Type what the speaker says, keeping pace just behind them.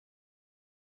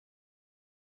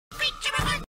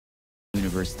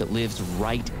Universe that lives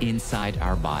right inside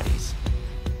our bodies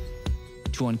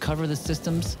to uncover the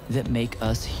systems that make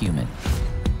us human.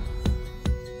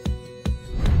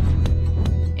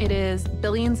 It is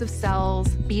billions of cells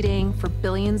beating for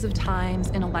billions of times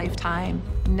in a lifetime,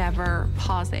 never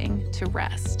pausing to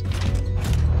rest.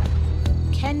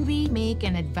 Can we make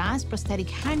an advanced prosthetic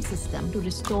hand system to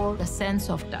restore the sense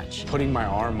of touch? Putting my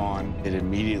arm on, it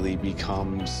immediately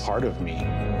becomes part of me.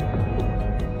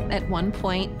 At one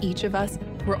point, each of us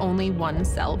were only one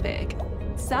cell big.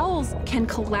 Cells can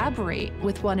collaborate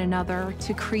with one another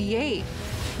to create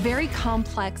very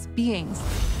complex beings.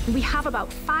 We have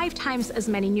about 5 times as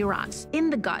many neurons in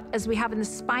the gut as we have in the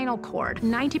spinal cord.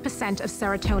 90% of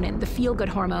serotonin, the feel-good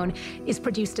hormone, is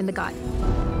produced in the gut.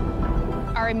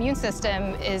 Our immune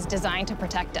system is designed to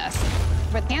protect us.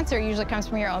 But cancer usually comes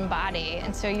from your own body,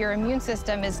 and so your immune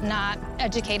system is not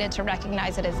educated to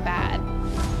recognize it as bad.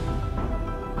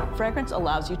 Fragrance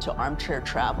allows you to armchair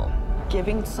travel.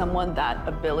 Giving someone that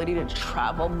ability to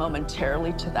travel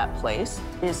momentarily to that place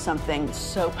is something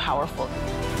so powerful.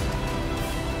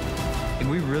 And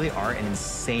we really are an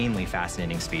insanely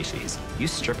fascinating species. You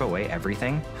strip away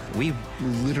everything, we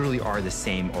literally are the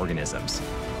same organisms.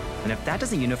 And if that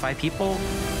doesn't unify people,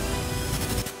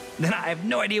 then I have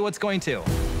no idea what's going to.